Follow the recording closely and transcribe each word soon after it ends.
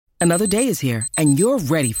Another day is here, and you're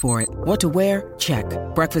ready for it. What to wear? Check.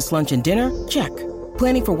 Breakfast, lunch, and dinner? Check.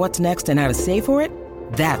 Planning for what's next and how to save for it?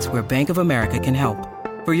 That's where Bank of America can help.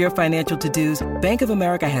 For your financial to-dos, Bank of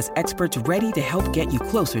America has experts ready to help get you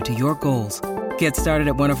closer to your goals. Get started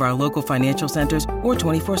at one of our local financial centers or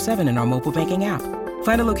 24/7 in our mobile banking app.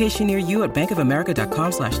 Find a location near you at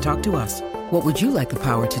bankofamerica.com/talktous. What would you like the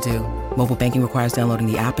power to do? Mobile banking requires downloading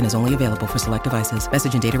the app and is only available for select devices.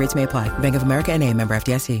 Message and data rates may apply. Bank of America N.A., member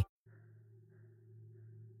FDIC.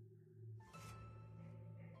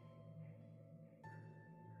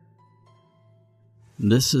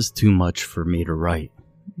 This is too much for me to write.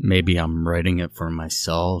 Maybe I'm writing it for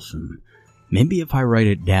myself, and maybe if I write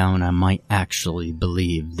it down, I might actually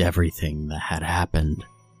believe everything that had happened.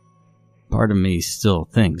 Part of me still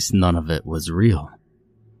thinks none of it was real.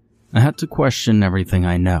 I had to question everything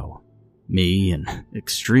I know. Me, an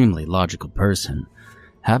extremely logical person,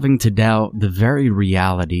 having to doubt the very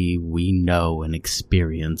reality we know and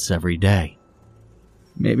experience every day.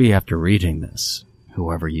 Maybe after reading this,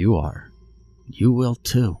 whoever you are, you will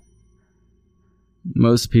too.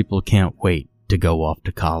 Most people can't wait to go off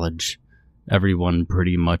to college. Everyone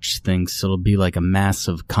pretty much thinks it'll be like a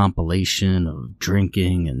massive compilation of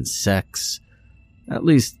drinking and sex. At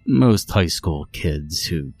least most high school kids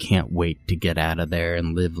who can't wait to get out of there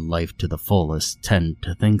and live life to the fullest tend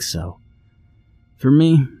to think so. For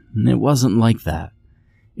me, it wasn't like that.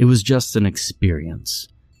 It was just an experience.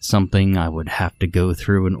 Something I would have to go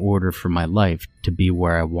through in order for my life to be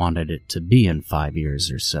where I wanted it to be in 5 years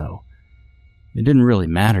or so. It didn't really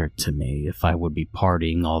matter to me if I would be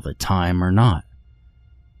partying all the time or not.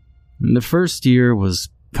 The first year was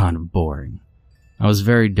kind of boring. I was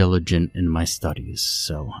very diligent in my studies,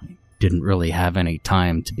 so I didn't really have any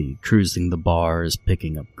time to be cruising the bars,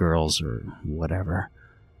 picking up girls, or whatever.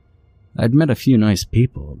 I'd met a few nice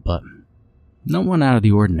people, but no one out of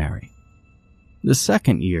the ordinary. The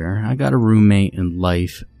second year, I got a roommate and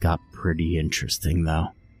life got pretty interesting, though.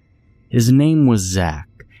 His name was Zach,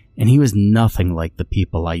 and he was nothing like the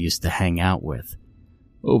people I used to hang out with.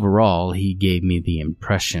 Overall, he gave me the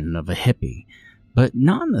impression of a hippie, but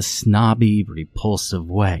not in a snobby, repulsive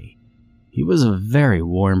way. He was a very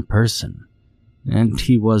warm person, and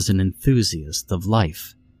he was an enthusiast of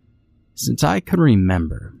life. Since I could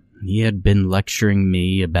remember, he had been lecturing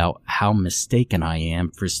me about how mistaken I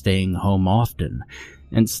am for staying home often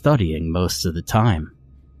and studying most of the time.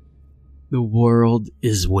 "The world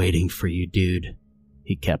is waiting for you, dude,"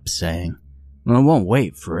 he kept saying. "Well, it won't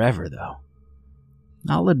wait forever, though."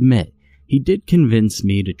 I'll admit, he did convince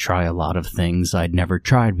me to try a lot of things I'd never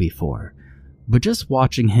tried before, but just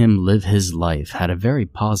watching him live his life had a very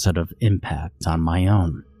positive impact on my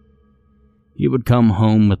own. He would come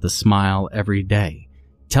home with a smile every day,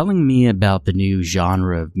 telling me about the new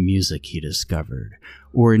genre of music he discovered,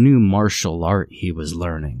 or a new martial art he was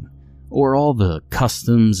learning, or all the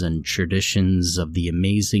customs and traditions of the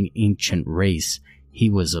amazing ancient race he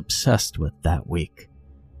was obsessed with that week.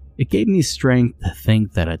 It gave me strength to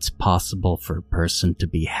think that it's possible for a person to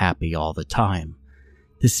be happy all the time,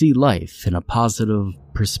 to see life in a positive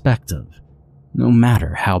perspective, no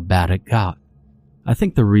matter how bad it got. I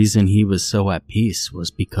think the reason he was so at peace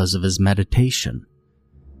was because of his meditation.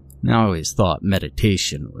 Now, I always thought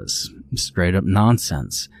meditation was straight up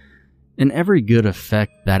nonsense, and every good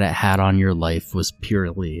effect that it had on your life was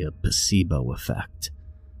purely a placebo effect.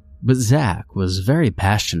 But Zach was very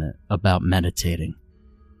passionate about meditating.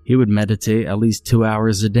 He would meditate at least 2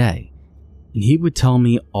 hours a day, and he would tell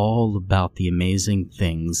me all about the amazing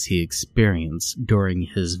things he experienced during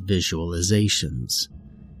his visualizations.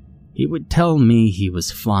 He would tell me he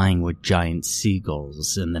was flying with giant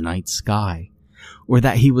seagulls in the night sky, or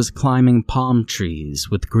that he was climbing palm trees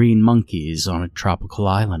with green monkeys on a tropical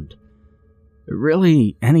island.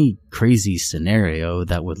 Really, any crazy scenario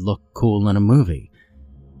that would look cool in a movie.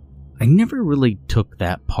 I never really took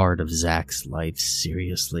that part of Zach's life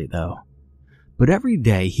seriously, though. But every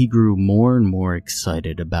day he grew more and more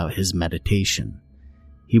excited about his meditation.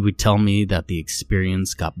 He would tell me that the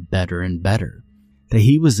experience got better and better, that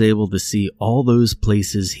he was able to see all those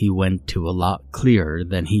places he went to a lot clearer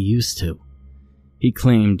than he used to. He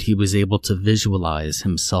claimed he was able to visualize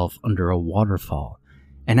himself under a waterfall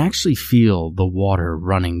and actually feel the water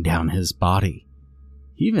running down his body.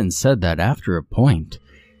 He even said that after a point,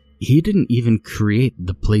 he didn't even create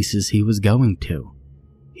the places he was going to.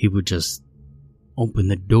 He would just open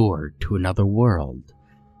the door to another world,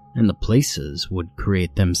 and the places would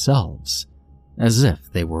create themselves, as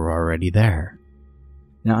if they were already there.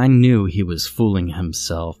 Now, I knew he was fooling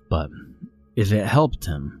himself, but if it helped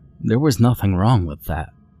him, there was nothing wrong with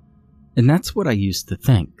that. And that's what I used to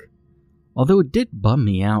think. although it did bum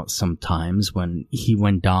me out sometimes when he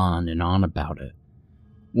went on and on about it.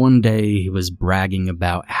 One day he was bragging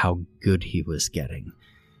about how good he was getting,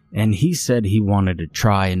 and he said he wanted to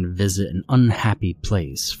try and visit an unhappy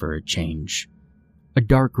place for a change. A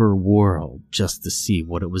darker world just to see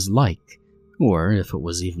what it was like, or if it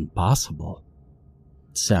was even possible.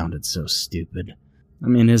 It sounded so stupid. I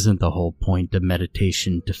mean, isn't the whole point of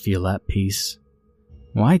meditation to feel at peace?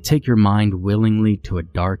 Why take your mind willingly to a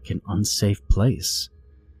dark and unsafe place?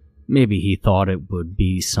 Maybe he thought it would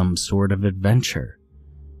be some sort of adventure.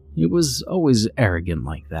 He was always arrogant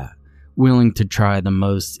like that, willing to try the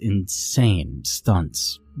most insane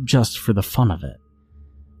stunts just for the fun of it.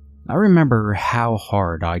 I remember how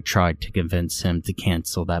hard I tried to convince him to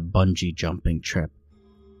cancel that bungee jumping trip,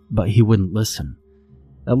 but he wouldn't listen.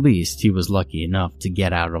 At least he was lucky enough to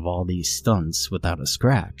get out of all these stunts without a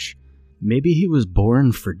scratch. Maybe he was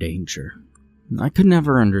born for danger. I could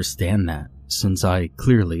never understand that, since I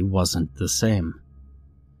clearly wasn't the same.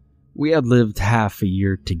 We had lived half a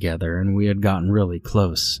year together and we had gotten really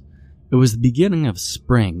close. It was the beginning of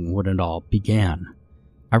spring when it all began.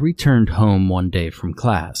 I returned home one day from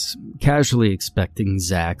class, casually expecting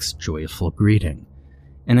Zach's joyful greeting,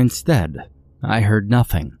 and instead, I heard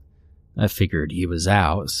nothing. I figured he was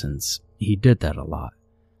out since he did that a lot.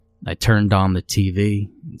 I turned on the TV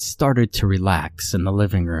and started to relax in the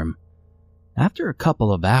living room. After a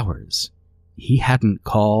couple of hours, he hadn't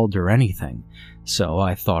called or anything, so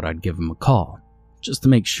I thought I'd give him a call, just to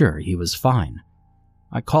make sure he was fine.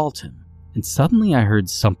 I called him, and suddenly I heard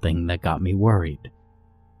something that got me worried.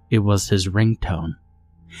 It was his ringtone.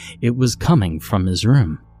 It was coming from his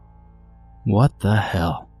room. What the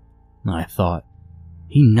hell? I thought.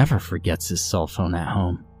 He never forgets his cell phone at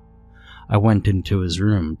home. I went into his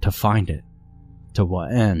room to find it. To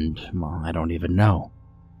what end? Well, I don't even know.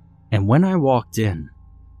 And when I walked in,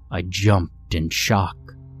 I jumped in shock.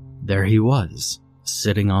 There he was,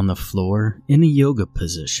 sitting on the floor in a yoga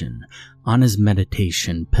position on his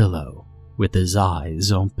meditation pillow, with his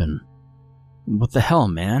eyes open. What the hell,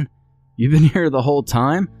 man? You've been here the whole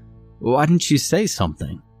time? Why didn't you say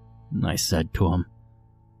something? I said to him,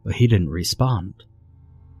 but he didn't respond.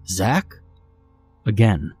 Zach?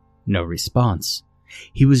 Again, no response.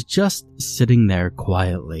 He was just sitting there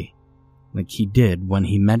quietly, like he did when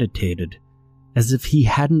he meditated, as if he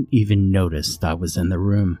hadn't even noticed I was in the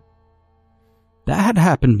room. That had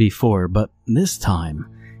happened before, but this time,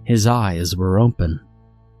 his eyes were open.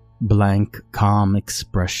 Blank, calm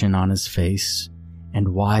expression on his face,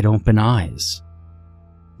 and wide open eyes.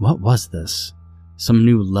 What was this? Some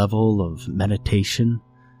new level of meditation?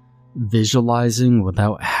 Visualizing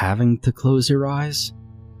without having to close your eyes?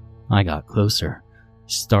 I got closer,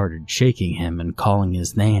 started shaking him and calling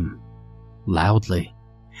his name. Loudly.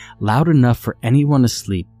 Loud enough for anyone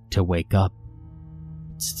asleep to wake up.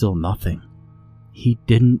 Still nothing. He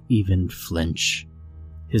didn't even flinch.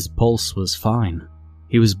 His pulse was fine.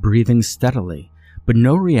 He was breathing steadily, but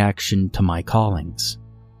no reaction to my callings.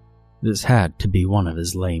 This had to be one of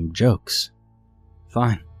his lame jokes.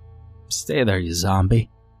 Fine. Stay there, you zombie,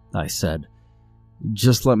 I said.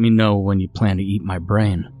 Just let me know when you plan to eat my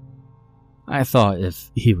brain. I thought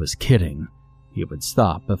if he was kidding, he would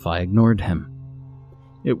stop if I ignored him.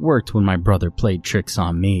 It worked when my brother played tricks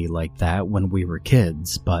on me like that when we were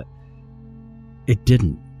kids, but it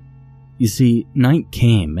didn't. You see, night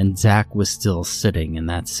came and Zach was still sitting in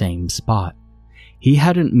that same spot. He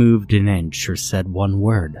hadn't moved an inch or said one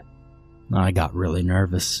word. I got really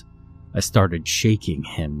nervous. I started shaking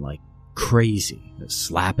him like crazy,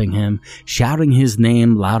 slapping him, shouting his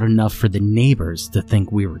name loud enough for the neighbors to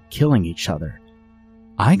think we were killing each other.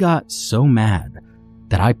 I got so mad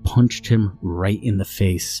that I punched him right in the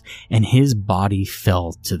face and his body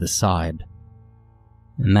fell to the side.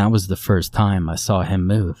 And that was the first time I saw him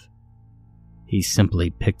move. He simply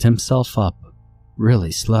picked himself up,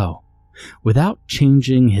 really slow, without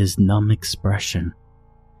changing his numb expression,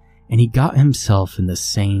 and he got himself in the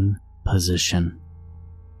same position.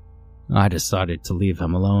 I decided to leave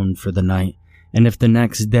him alone for the night, and if the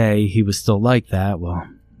next day he was still like that, well,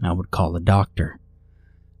 I would call a doctor.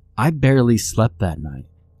 I barely slept that night.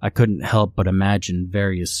 I couldn't help but imagine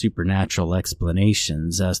various supernatural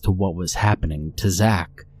explanations as to what was happening to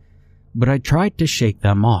Zach, but I tried to shake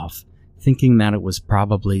them off, thinking that it was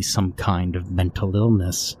probably some kind of mental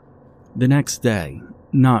illness. The next day,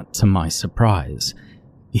 not to my surprise,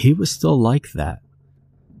 he was still like that.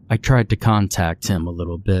 I tried to contact him a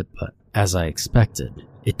little bit, but as I expected,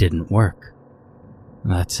 it didn't work.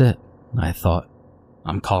 That's it, I thought.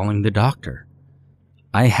 I'm calling the doctor.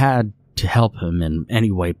 I had to help him in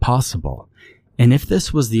any way possible, and if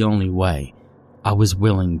this was the only way, I was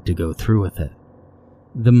willing to go through with it.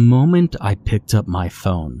 The moment I picked up my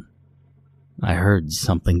phone, I heard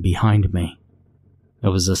something behind me. It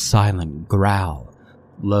was a silent growl,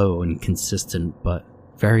 low and consistent, but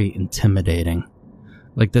very intimidating,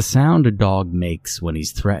 like the sound a dog makes when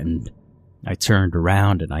he's threatened. I turned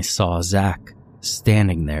around and I saw Zach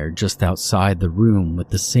standing there just outside the room with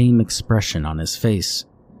the same expression on his face.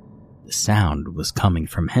 The sound was coming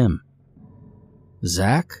from him.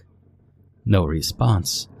 "Zach?" No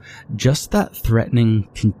response, just that threatening,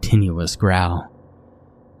 continuous growl.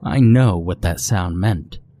 I know what that sound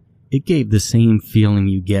meant. It gave the same feeling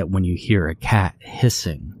you get when you hear a cat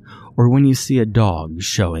hissing or when you see a dog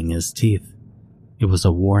showing his teeth. It was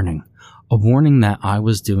a warning that I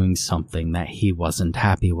was doing something that he wasn't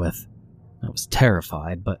happy with. I was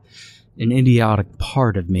terrified, but an idiotic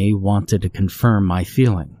part of me wanted to confirm my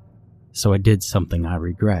feeling, so I did something I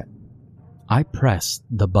regret. I pressed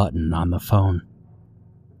the button on the phone.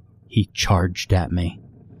 He charged at me.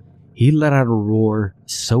 He let out a roar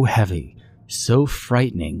so heavy, so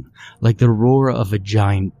frightening, like the roar of a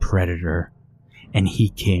giant predator, and he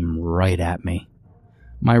came right at me.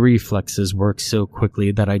 My reflexes worked so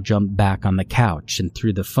quickly that I jumped back on the couch and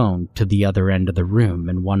threw the phone to the other end of the room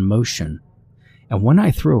in one motion. And when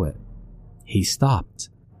I threw it, he stopped.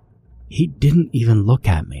 He didn't even look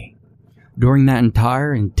at me. During that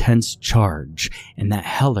entire intense charge and that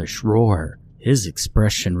hellish roar, his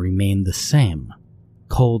expression remained the same,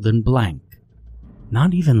 cold and blank,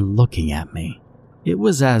 not even looking at me. It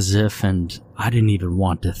was as if, and I didn't even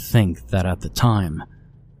want to think that at the time,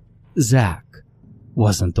 Zach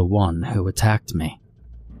wasn't the one who attacked me.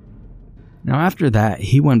 Now after that,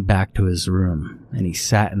 he went back to his room and he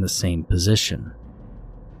sat in the same position.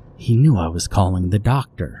 He knew I was calling the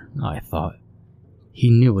doctor, I thought. He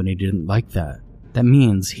knew and he didn't like that. That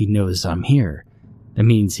means he knows I'm here. That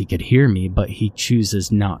means he could hear me, but he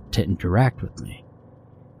chooses not to interact with me.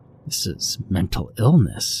 This is mental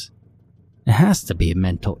illness. It has to be a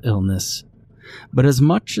mental illness. But as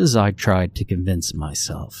much as I tried to convince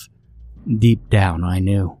myself, deep down I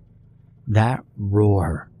knew. That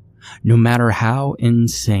roar, no matter how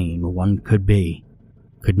insane one could be,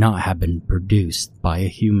 could not have been produced by a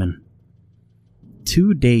human.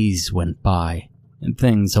 2 days went by, and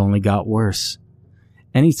things only got worse.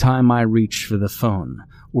 Anytime I reached for the phone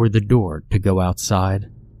or the door to go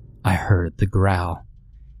outside, I heard the growl.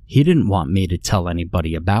 He didn't want me to tell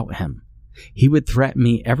anybody about him. He would threaten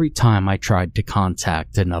me every time I tried to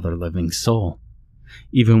contact another living soul.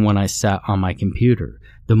 Even when I sat on my computer,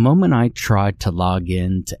 the moment I tried to log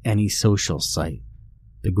in to any social site,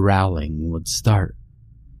 the growling would start.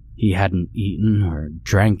 He hadn't eaten or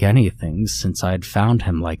drank anything since I had found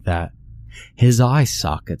him like that. His eye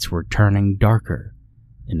sockets were turning darker,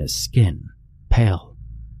 and his skin pale.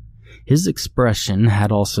 His expression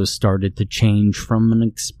had also started to change from an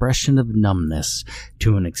expression of numbness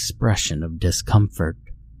to an expression of discomfort,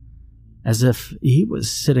 as if he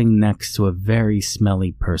was sitting next to a very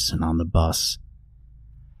smelly person on the bus.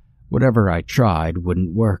 Whatever I tried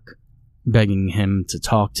wouldn't work, begging him to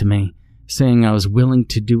talk to me, saying I was willing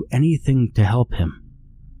to do anything to help him.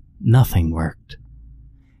 Nothing worked.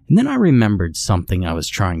 And then I remembered something I was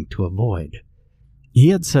trying to avoid. He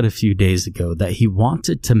had said a few days ago that he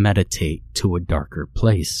wanted to meditate to a darker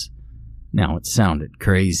place. Now it sounded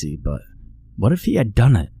crazy, but what if he had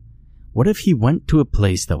done it? What if he went to a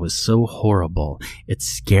place that was so horrible it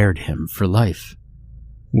scared him for life?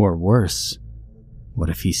 Or worse, what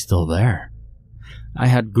if he's still there? I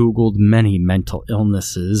had Googled many mental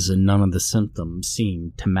illnesses and none of the symptoms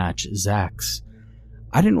seemed to match Zach's.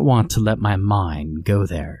 I didn't want to let my mind go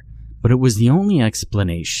there, but it was the only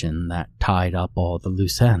explanation that tied up all the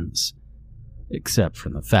loose ends. Except for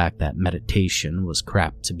the fact that meditation was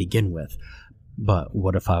crap to begin with. But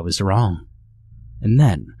what if I was wrong? And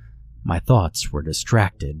then, my thoughts were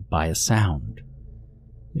distracted by a sound.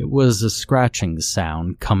 It was a scratching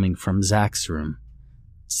sound coming from Zach's room.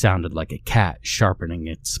 It sounded like a cat sharpening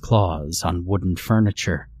its claws on wooden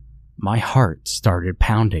furniture. My heart started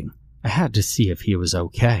pounding. I had to see if he was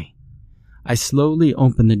okay. I slowly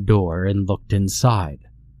opened the door and looked inside,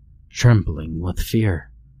 trembling with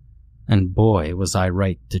fear. And boy, was I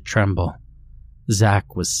right to tremble.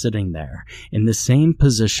 Zach was sitting there, in the same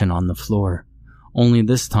position on the floor. Only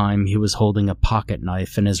this time he was holding a pocket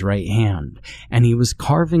knife in his right hand, and he was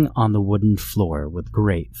carving on the wooden floor with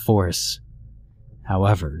great force.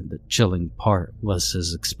 However, the chilling part was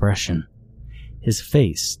his expression. His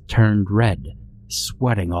face turned red,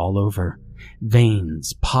 sweating all over,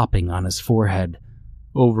 veins popping on his forehead.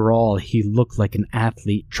 Overall, he looked like an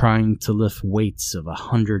athlete trying to lift weights of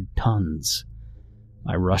 100 tons.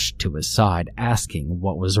 I rushed to his side, asking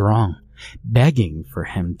what was wrong, begging for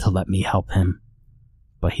him to let me help him.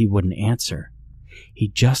 But he wouldn't answer. He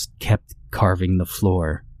just kept carving the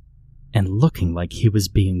floor and looking like he was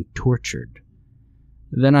being tortured.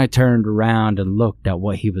 Then I turned around and looked at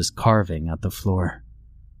what he was carving at the floor.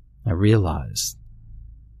 I realized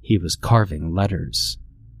he was carving letters.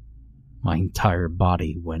 My entire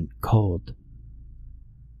body went cold.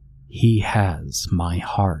 He has my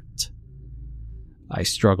heart. I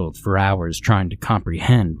struggled for hours trying to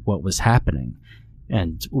comprehend what was happening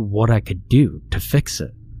and what I could do to fix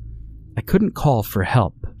it. I couldn't call for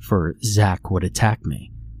help, for Zach would attack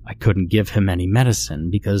me. I couldn't give him any medicine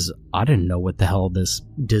because I didn't know what the hell this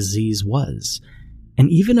disease was. And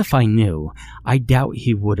even if I knew, I doubt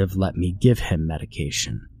he would have let me give him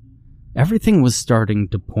medication. Everything was starting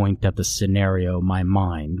to point at the scenario my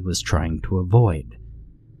mind was trying to avoid.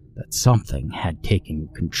 That something had taken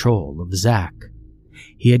control of Zach.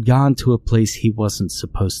 He had gone to a place he wasn't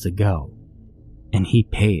supposed to go, and he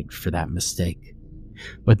paid for that mistake.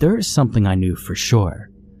 But there is something I knew for sure.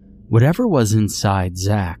 Whatever was inside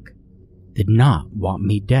Zach did not want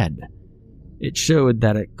me dead. It showed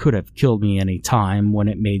that it could have killed me any time when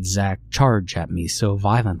it made Zach charge at me so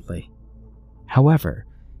violently. However,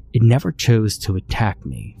 it never chose to attack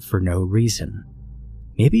me for no reason.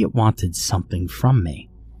 Maybe it wanted something from me.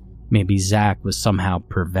 Maybe Zach was somehow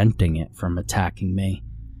preventing it from attacking me.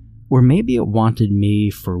 Or maybe it wanted me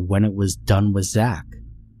for when it was done with Zach.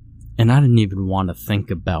 And I didn't even want to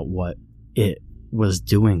think about what it was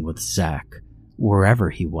doing with Zach, wherever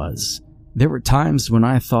he was. There were times when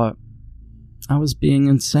I thought I was being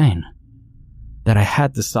insane, that I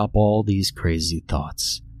had to stop all these crazy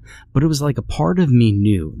thoughts. But it was like a part of me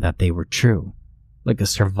knew that they were true, like a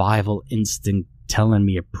survival instinct telling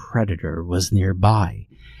me a predator was nearby.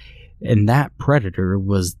 And that predator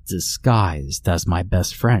was disguised as my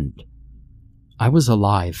best friend. I was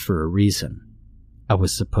alive for a reason. I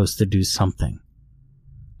was supposed to do something.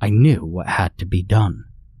 I knew what had to be done.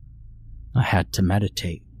 I had to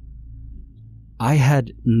meditate. I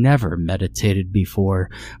had never meditated before,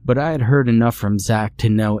 but I had heard enough from Zach to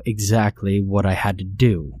know exactly what I had to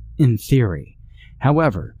do, in theory.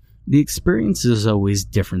 However, the experience is always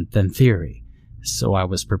different than theory, so I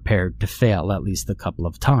was prepared to fail at least a couple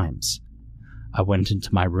of times. I went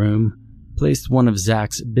into my room, placed one of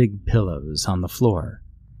Zach's big pillows on the floor,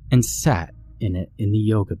 and sat in it in the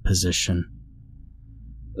yoga position.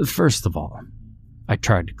 First of all, I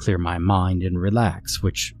tried to clear my mind and relax,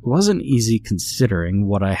 which wasn't easy considering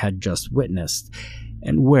what I had just witnessed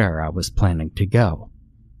and where I was planning to go.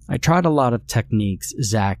 I tried a lot of techniques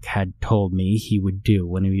Zach had told me he would do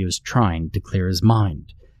when he was trying to clear his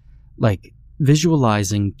mind, like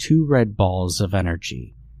visualizing 2 red balls of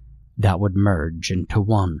energy that would merge into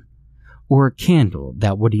one, or a candle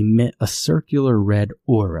that would emit a circular red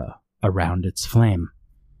aura around its flame.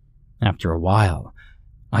 After a while,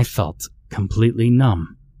 I felt completely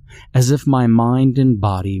numb, as if my mind and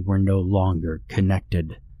body were no longer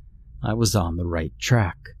connected. I was on the right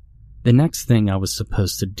track. The next thing I was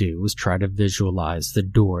supposed to do was try to visualize the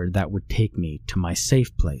door that would take me to my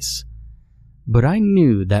safe place. But I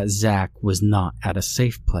knew that Zach was not at a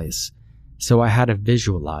safe place, so I had to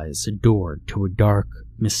visualize a door to a dark,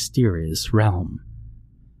 mysterious realm.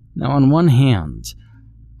 Now, on one hand,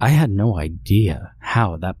 I had no idea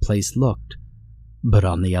how that place looked, but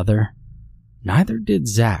on the other, neither did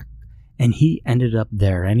Zach, and he ended up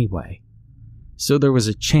there anyway. So there was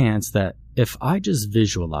a chance that if I just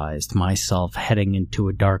visualized myself heading into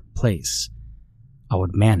a dark place, I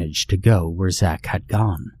would manage to go where Zach had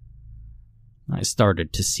gone. I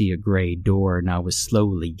started to see a gray door and I was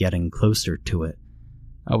slowly getting closer to it.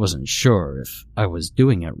 I wasn't sure if I was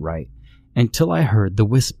doing it right until I heard the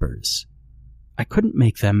whispers. I couldn't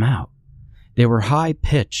make them out. They were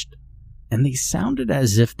high-pitched, and they sounded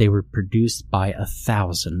as if they were produced by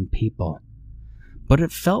 1,000 people. But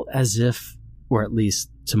it felt as if, or at least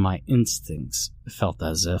to my instincts, felt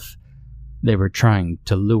as if they were trying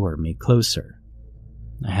to lure me closer.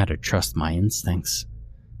 I had to trust my instincts.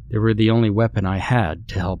 They were the only weapon I had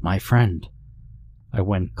to help my friend. I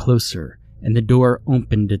went closer, and the door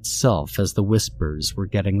opened itself as the whispers were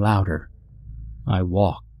getting louder. I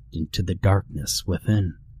walked into the darkness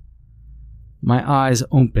within. My eyes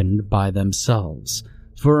opened by themselves.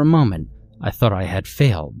 For a moment, I thought I had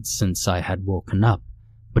failed since I had woken up,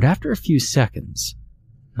 but after a few seconds,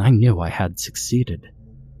 I knew I had succeeded.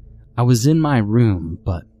 I was in my room,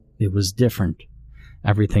 but it was different.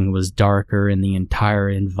 Everything was darker and the entire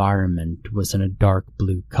environment was in a dark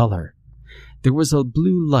blue color. There was a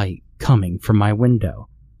blue light coming from my window,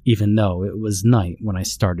 even though it was night when I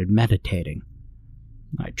started meditating.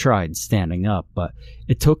 I tried standing up, but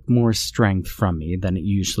it took more strength from me than it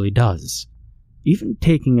usually does. Even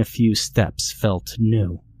taking a few steps felt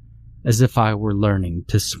new, as if I were learning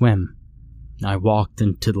to swim. I walked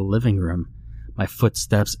into the living room. My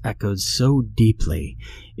footsteps echoed so deeply,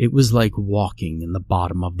 it was like walking in the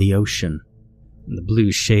bottom of the ocean. And the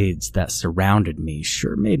blue shades that surrounded me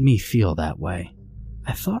sure made me feel that way.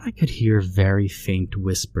 I thought I could hear very faint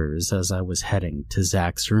whispers as I was heading to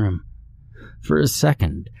Zach's room. For a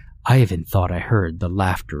second, I even thought I heard the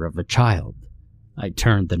laughter of a child. I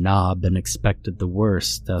turned the knob and expected the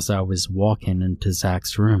worst as I was walking into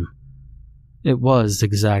Zach's room. It was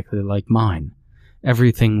exactly like mine.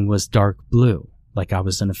 Everything was dark blue, like I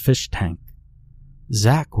was in a fish tank.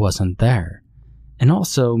 Zach wasn't there, and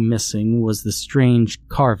also missing was the strange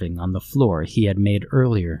carving on the floor he had made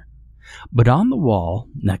earlier. But on the wall,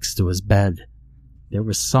 next to his bed, there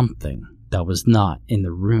was something that was not in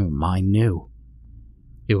the room I knew.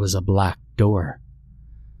 It was a black door.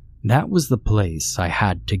 That was the place I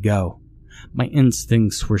had to go. My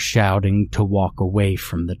instincts were shouting to walk away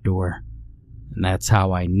from the door, and that's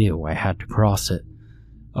how I knew I had to cross it.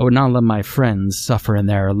 I would not let my friends suffer in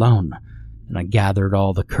there alone, and I gathered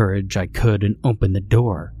all the courage I could and opened the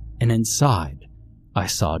door, and inside, I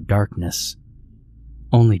saw darkness.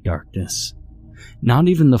 Only darkness. Not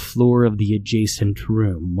even the floor of the adjacent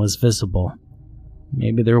room was visible.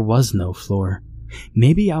 Maybe there was no floor.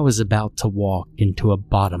 Maybe I was about to walk into a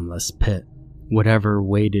bottomless pit. Whatever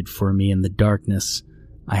waited for me in the darkness,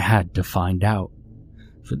 I had to find out.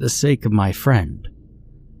 For the sake of my friend,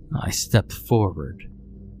 I stepped forward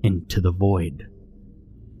into the void.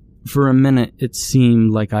 For a minute, it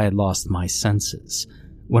seemed like I had lost my senses.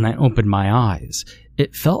 When I opened my eyes,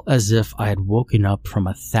 it felt as if I had woken up from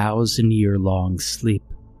a 1,000-year-long sleep.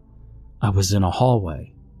 I was in a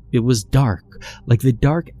hallway. It was dark, like the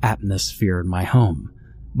dark atmosphere in my home,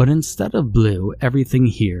 but instead of blue, everything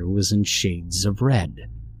here was in shades of red.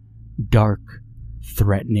 Dark,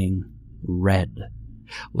 threatening red,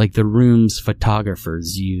 like the rooms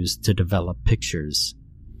photographers used to develop pictures.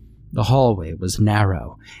 The hallway was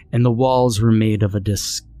narrow, and the walls were made of a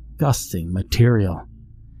disgusting material.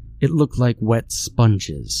 It looked like wet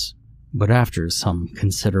sponges, but after some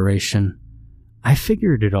consideration, I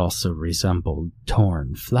figured it also resembled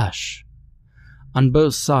torn flesh. On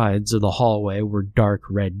both sides of the hallway were dark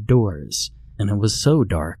red doors, and it was so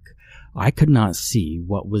dark I could not see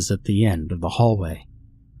what was at the end of the hallway.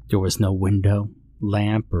 There was no window,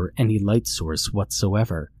 lamp, or any light source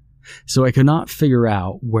whatsoever, so I could not figure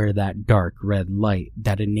out where that dark red light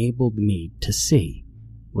that enabled me to see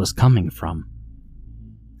was coming from.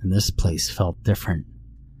 And this place felt different.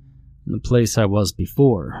 The place I was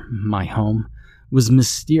before, my home, was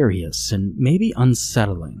mysterious and maybe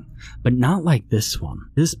unsettling, but not like this one.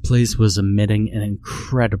 This place was emitting an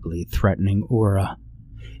incredibly threatening aura.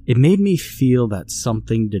 It made me feel that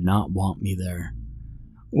something did not want me there.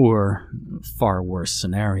 Or, far worse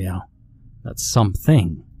scenario, that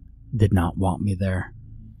something did not want me there.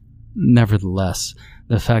 Nevertheless,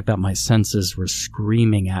 the fact that my senses were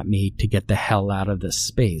screaming at me to get the hell out of this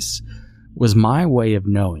space was my way of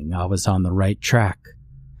knowing I was on the right track.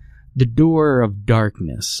 The door of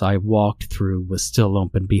darkness I walked through was still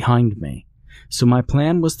open behind me, so my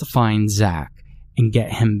plan was to find Zach and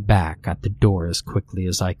get him back at the door as quickly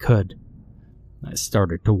as I could. I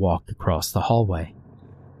started to walk across the hallway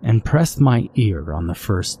and pressed my ear on the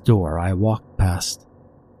first door I walked past.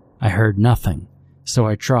 I heard nothing, so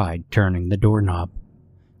I tried turning the doorknob.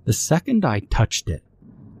 The second I touched it,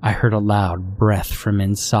 I heard a loud breath from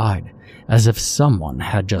inside, as if someone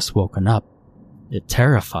had just woken up. It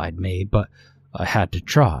terrified me, but I had to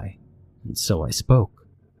try, and so I spoke.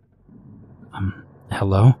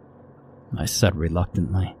 Hello? I said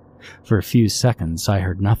reluctantly. For a few seconds I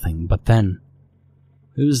heard nothing, but then,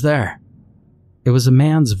 who's there? It was a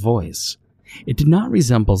man's voice. It did not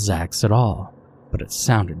resemble Zach's at all, but it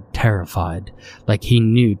sounded terrified, like he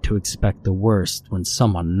knew to expect the worst when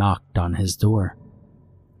someone knocked on his door.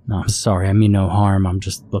 I'm sorry, I mean no harm, I'm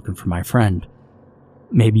just looking for my friend.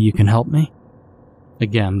 Maybe you can help me?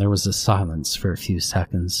 Again, there was a silence for a few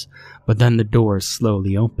seconds, but then the door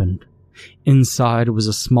slowly opened. Inside was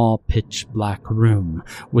a small pitch-black room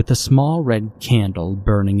with a small red candle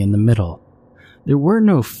burning in the middle. There were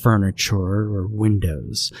no furniture or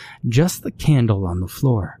windows, just the candle on the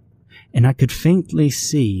floor, and I could faintly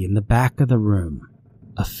see in the back of the room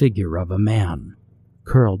a figure of a man,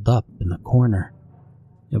 curled up in the corner.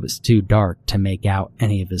 It was too dark to make out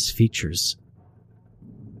any of his features.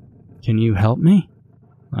 Can you help me?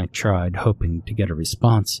 I tried, hoping to get a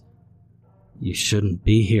response. You shouldn't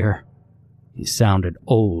be here. He sounded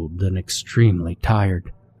old and extremely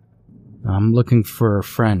tired. "I'm looking for a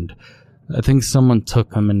friend. I think someone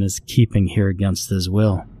took him and is keeping here against his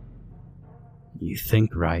will." "You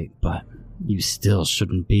think right, but you still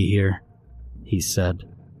shouldn't be here," he said.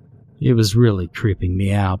 It was really creeping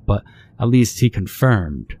me out, but at least he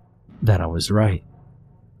confirmed that I was right.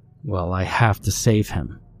 "Well, I have to save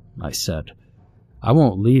him," I said. "I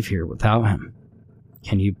won't leave here without him.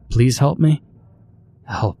 Can you please help me?"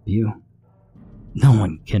 "Help you? No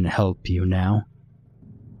one can help you now."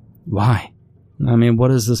 "Why? I mean,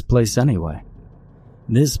 what is this place anyway?"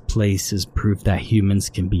 "This place is proof that humans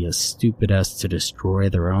can be as stupid as to destroy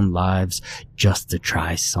their own lives just to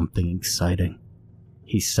try something exciting,"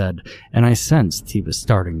 he said, and I sensed he was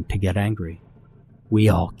starting to get angry. "We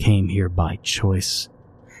all came here by choice,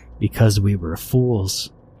 because we were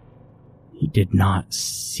fools. He did not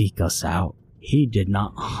seek us out. He did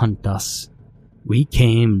not hunt us. We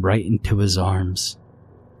came right into his arms.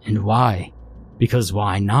 And why? Because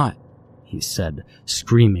why not?" he said,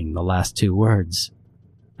 screaming the last two words.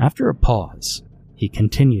 After a pause, he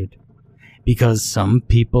continued, "Because some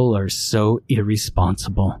people are so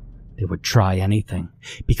irresponsible, they would try anything.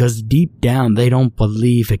 Because deep down they don't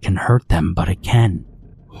believe it can hurt them, but it can.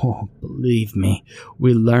 Oh, believe me,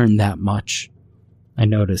 we learned that much." I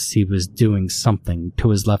noticed he was doing something to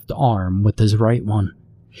his left arm with his right one.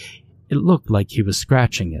 It looked like he was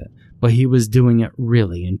scratching it, but he was doing it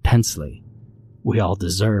really intensely. "We all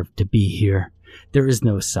deserve to be here. There is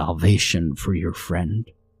no salvation for your friend.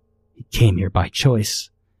 He came here by choice,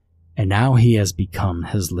 and now he has become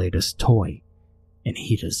his latest toy, and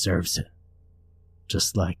he deserves it.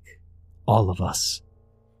 Just like all of us."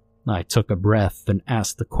 I took a breath and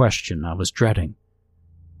asked the question I was dreading.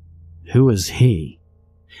 "Who is he?"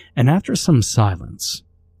 And after some silence,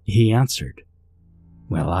 he answered,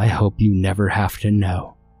 "Well, I hope you never have to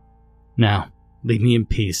know. Now, leave me in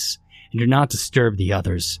peace, and do not disturb the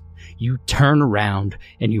others. You turn around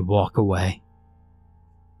and you walk away."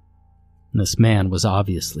 This man was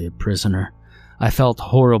obviously a prisoner. I felt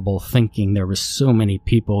horrible thinking there were so many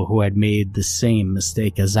people who had made the same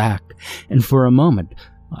mistake as Zach, and for a moment,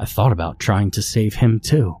 I thought about trying to save him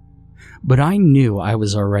too. But I knew I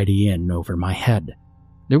was already in over my head.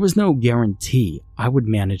 There was no guarantee I would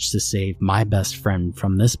manage to save my best friend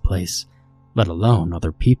from this place, let alone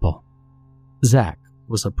other people. Zach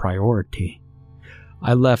was a priority.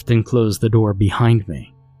 I left and closed the door behind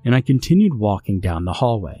me, and I continued walking down the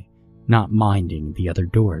hallway, not minding the other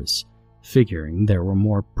doors, figuring there were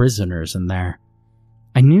more prisoners in there.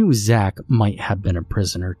 I knew Zach might have been a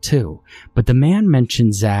prisoner too, but the man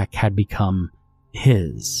mentioned Zach had become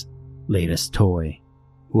his latest toy,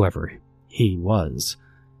 whoever he was.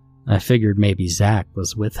 I figured maybe Zach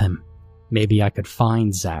was with him. Maybe I could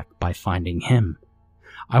find Zach by finding him.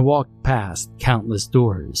 I walked past countless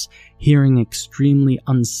doors, hearing extremely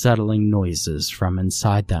unsettling noises from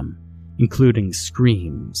inside them, including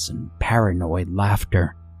screams and paranoid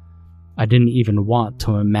laughter. I didn't even want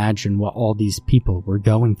to imagine what all these people were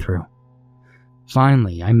going through.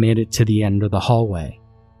 Finally, I made it to the end of the hallway,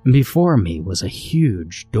 and before me was a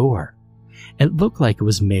huge door. It looked like it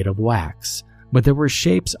was made of wax, but there were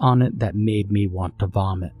shapes on it that made me want to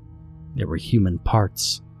vomit. There were human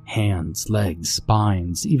parts, hands, legs,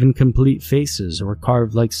 spines, even complete faces were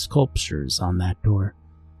carved like sculptures on that door.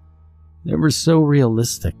 They were so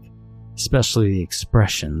realistic, especially the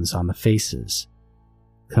expressions on the faces.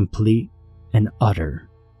 Complete and utter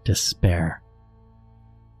despair.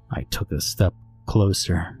 I took a step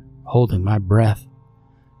closer, holding my breath,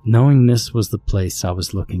 knowing this was the place I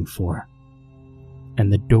was looking for.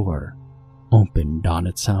 And the door opened on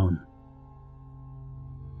its own.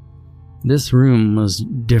 This room was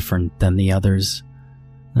different than the others.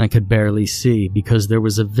 I could barely see because there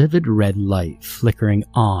was a vivid red light flickering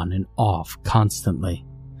on and off constantly.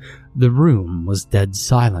 The room was dead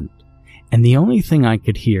silent, and the only thing I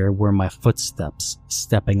could hear were my footsteps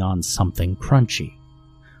stepping on something crunchy.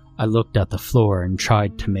 I looked at the floor and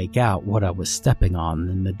tried to make out what I was stepping on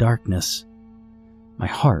in the darkness. My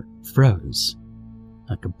heart froze.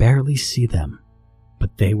 I could barely see them,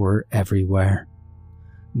 but they were everywhere.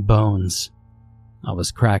 Bones. I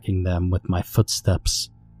was cracking them with my footsteps.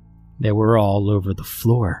 They were all over the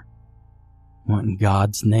floor. What in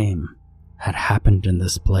God's name had happened in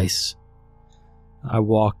this place? I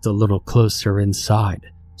walked a little closer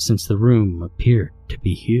inside, since the room appeared to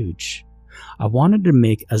be huge. I wanted to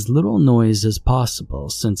make as little noise as possible,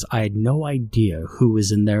 since I had no idea who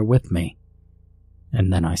was in there with me.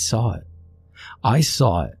 And then I saw it. I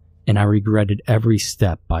saw it, and I regretted every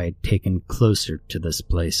step I had taken closer to this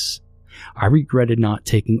place. I regretted not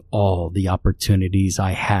taking all the opportunities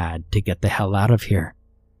I had to get the hell out of here.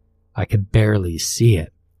 I could barely see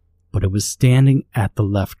it, but it was standing at the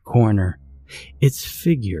left corner, its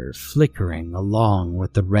figure flickering along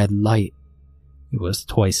with the red light. It was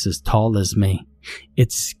twice as tall as me.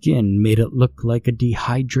 Its skin made it look like a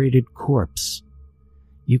dehydrated corpse.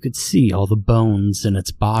 You could see all the bones in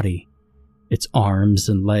its body. Its arms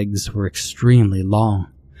and legs were extremely long,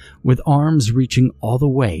 with arms reaching all the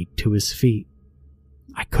way to his feet.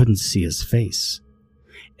 I couldn't see his face.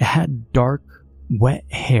 It had dark, wet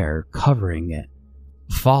hair covering it,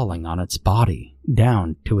 falling on its body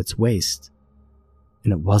down to its waist,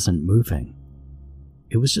 and it wasn't moving.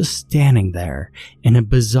 It was just standing there in a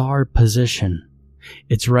bizarre position,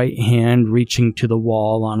 its right hand reaching to the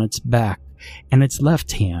wall on its back, and its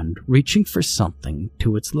left hand reaching for something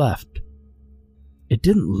to its left. It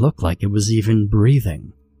didn't look like it was even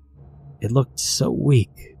breathing. It looked so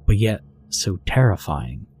weak, but yet so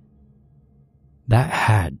terrifying. That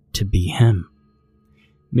had to be him.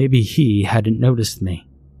 Maybe he hadn't noticed me.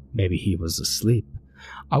 Maybe he was asleep.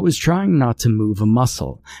 I was trying not to move a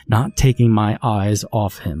muscle, not taking my eyes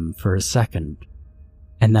off him for a second.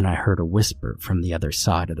 And then I heard a whisper from the other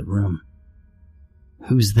side of the room.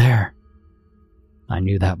 "Who's there?" I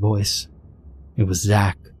knew that voice. It was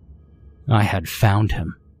Zach. I had found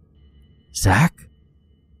him. "Zach?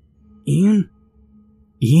 Ian?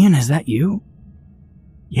 Ian, is that you?"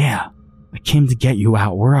 "Yeah, I came to get you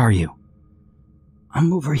out. Where are you?"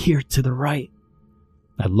 "I'm over here to the right."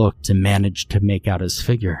 I looked and managed to make out his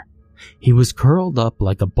figure. He was curled up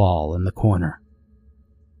like a ball in the corner.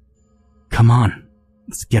 "Come on,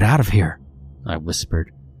 let's get out of here," I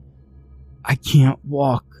whispered. "I can't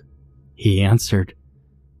walk," he answered.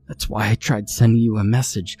 "That's why I tried sending you a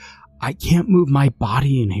message. I can't move my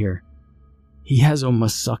body in here. He has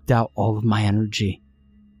almost sucked out all of my energy.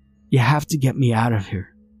 You have to get me out of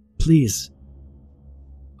here, please."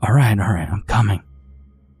 All right, I'm coming."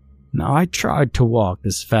 Now I tried to walk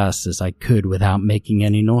as fast as I could without making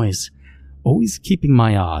any noise, always keeping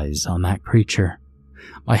my eyes on that creature.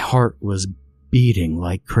 My heart was beating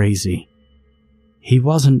like crazy. He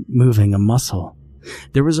wasn't moving a muscle.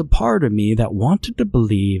 There was a part of me that wanted to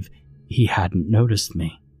believe he hadn't noticed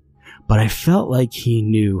me, but I felt like he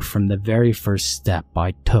knew from the very first step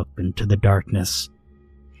I took into the darkness.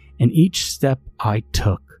 And each step I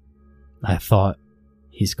took, I thought,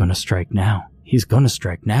 he's gonna strike now. He's gonna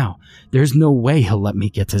strike now. There's no way he'll let me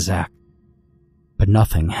get to Zach. But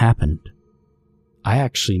nothing happened. I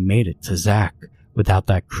actually made it to Zach without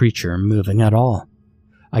that creature moving at all.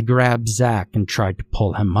 I grabbed Zach and tried to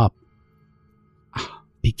pull him up.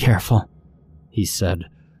 "Be careful," he said.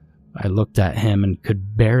 I looked at him and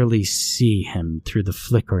could barely see him through the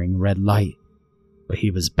flickering red light, but he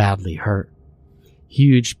was badly hurt.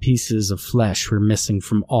 Huge pieces of flesh were missing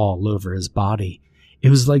from all over his body. It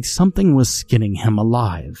was like something was skinning him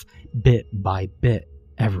alive, bit by bit,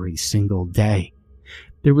 every single day.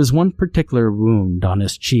 There was one particular wound on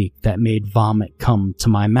his cheek that made vomit come to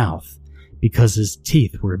my mouth because his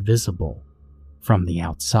teeth were visible from the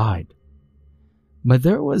outside. But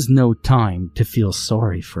there was no time to feel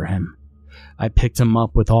sorry for him. I picked him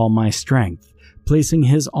up with all my strength, placing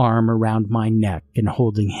his arm around my neck and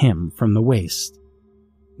holding him from the waist.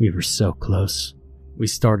 We were so close. We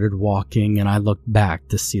started walking and I looked back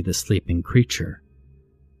to see the sleeping creature,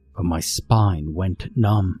 but my spine went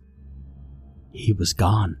numb. He was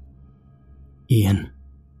gone. Ian,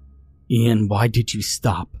 why did you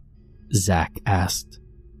stop?" Zach asked.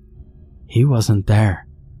 He wasn't there.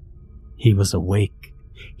 He was awake.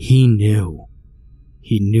 He knew.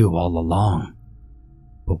 He knew all along.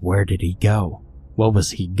 But where did he go? What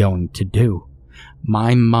was he going to do?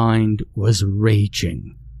 My mind was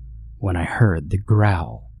raging when I heard the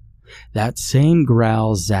growl. That same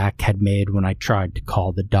growl Zach had made when I tried to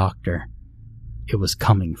call the doctor. It was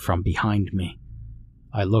coming from behind me.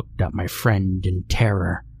 I looked at my friend in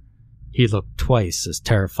terror. He looked twice as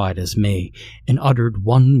terrified as me and uttered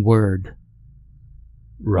one word: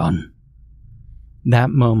 "Run."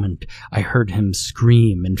 That moment, I heard him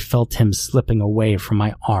scream and felt him slipping away from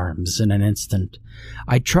my arms in an instant.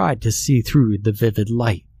 I tried to see through the vivid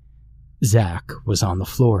light. Zach was on the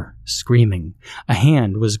floor, screaming. A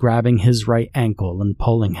hand was grabbing his right ankle and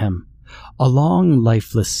pulling him. A long,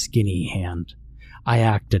 lifeless, skinny hand. I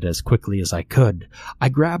acted as quickly as I could. I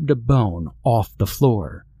grabbed a bone off the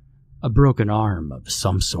floor, a broken arm of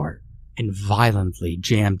some sort, and violently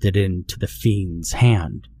jammed it into the fiend's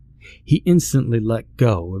hand. He instantly let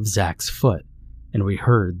go of Zach's foot, and we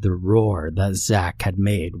heard the roar that Zach had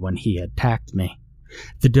made when he attacked me.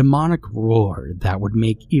 The demonic roar that would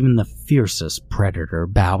make even the fiercest predator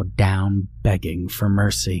bow down begging for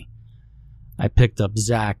mercy. I picked up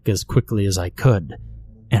Zach as quickly as I could,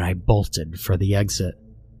 and I bolted for the exit.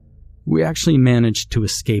 We actually managed to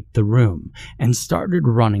escape the room and started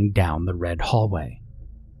running down the red hallway.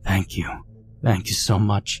 Thank you so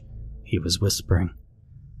much, he was whispering.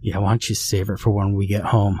 Yeah, why don't you save it for when we get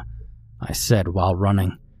home, I said while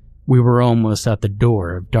running. We were almost at the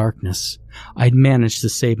door of darkness. I'd managed to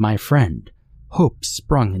save my friend. Hope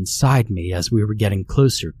sprung inside me as we were getting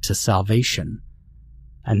closer to salvation.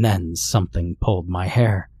 And then something pulled my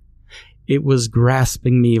hair. It was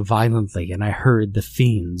grasping me violently, and I heard the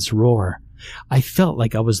fiend's roar. I felt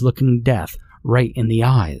like I was looking death right in the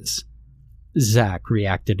eyes. Zach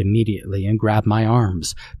reacted immediately and grabbed my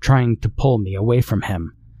arms, trying to pull me away from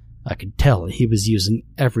him. I could tell he was using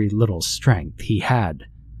every little strength he had.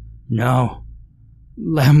 No,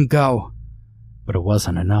 let him go. But it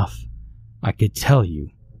wasn't enough. I could tell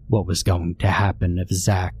you what was going to happen if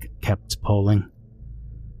Zach kept pulling.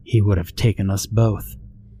 He would have taken us both.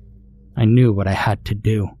 I knew what I had to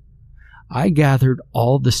do. I gathered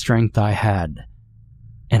all the strength I had,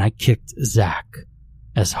 and I kicked Zach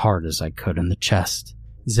as hard as I could in the chest.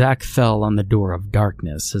 Zach fell on the door of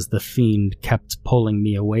darkness as the fiend kept pulling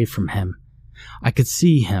me away from him. I could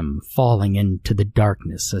see him falling into the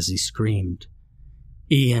darkness as he screamed,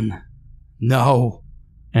 "Ian, no!"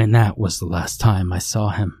 And that was the last time I saw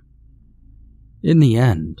him. In the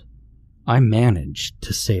end, I managed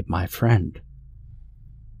to save my friend.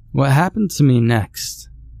 What happened to me next?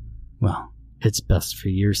 Well, it's best for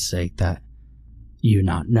your sake that you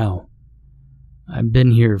not know. I've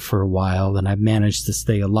been here for a while and I've managed to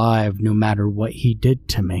stay alive no matter what he did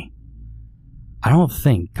to me. I don't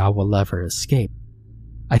think I will ever escape.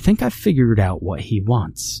 I think I figured out what he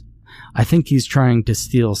wants. I think he's trying to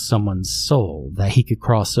steal someone's soul that he could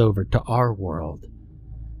cross over to our world.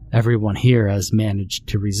 Everyone here has managed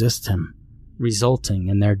to resist him, resulting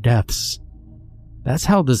in their deaths. That's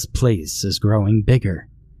how this place is growing bigger.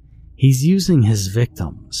 He's using his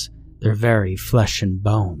victims, their very flesh and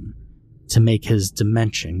bone, to make his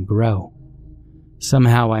dimension grow.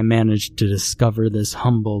 Somehow I managed to discover this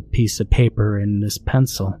humble piece of paper and this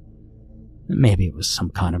pencil. Maybe it was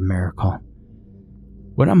some kind of miracle.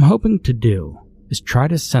 What I'm hoping to do is try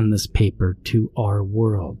to send this paper to our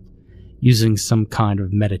world using some kind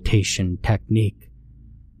of meditation technique.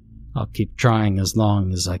 I'll keep trying as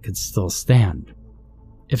long as I could still stand.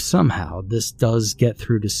 If somehow this does get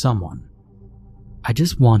through to someone, I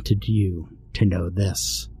just wanted you to know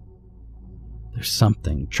this. There's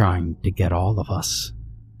something trying to get all of us.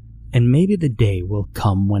 And maybe the day will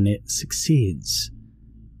come when it succeeds.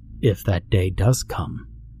 If that day does come,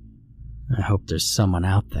 I hope there's someone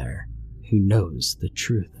out there who knows the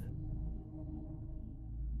truth.